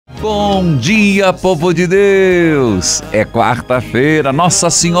Bom dia, povo de Deus! É quarta-feira, Nossa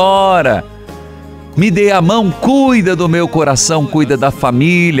Senhora! Me dê a mão, cuida do meu coração, cuida da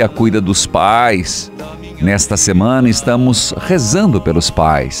família, cuida dos pais. Nesta semana estamos rezando pelos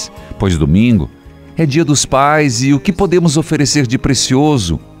pais, pois domingo é dia dos pais e o que podemos oferecer de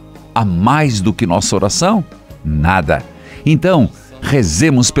precioso? A mais do que nossa oração? Nada. Então,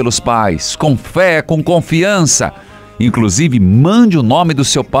 rezemos pelos pais, com fé, com confiança. Inclusive, mande o nome do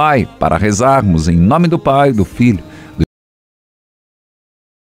seu pai para rezarmos em nome do Pai, do Filho.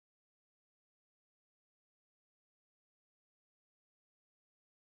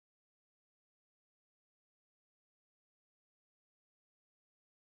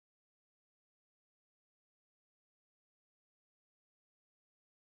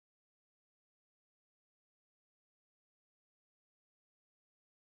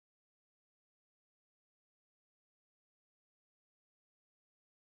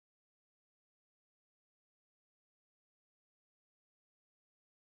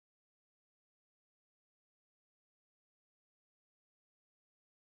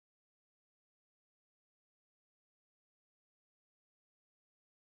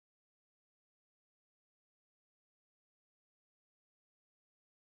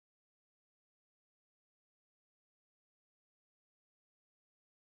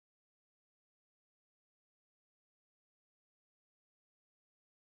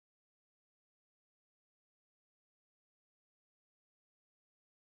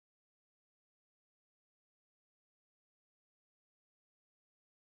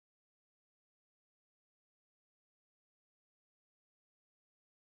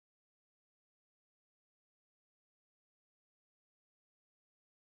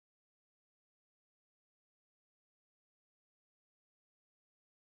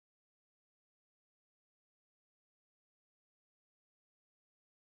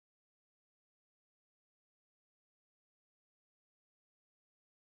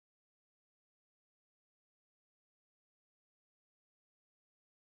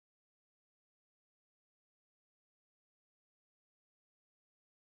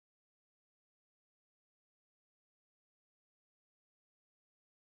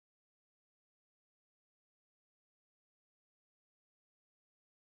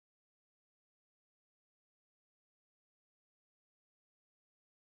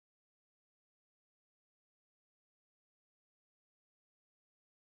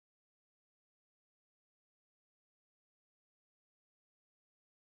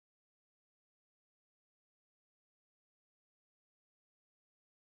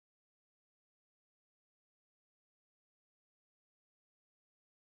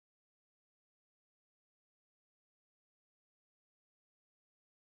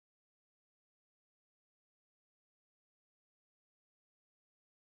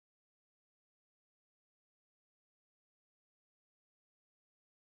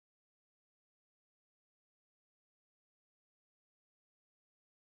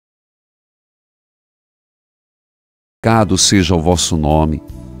 Santificado seja o vosso nome.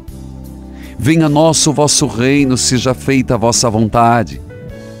 Venha a nós o vosso reino, seja feita a vossa vontade,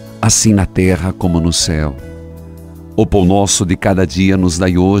 assim na terra como no céu. O pão nosso de cada dia nos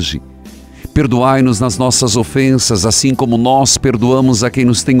dai hoje. Perdoai-nos nas nossas ofensas, assim como nós perdoamos a quem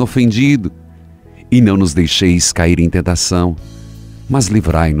nos tem ofendido. E não nos deixeis cair em tentação, mas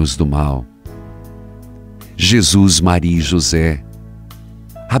livrai-nos do mal. Jesus, Maria e José,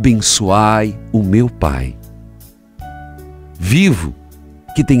 abençoai o meu Pai. Vivo,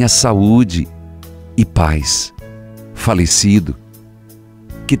 que tenha saúde e paz. Falecido,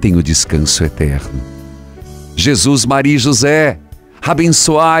 que tenha o descanso eterno. Jesus, Maria e José,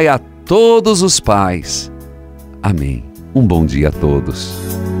 abençoai a todos os pais. Amém. Um bom dia a todos.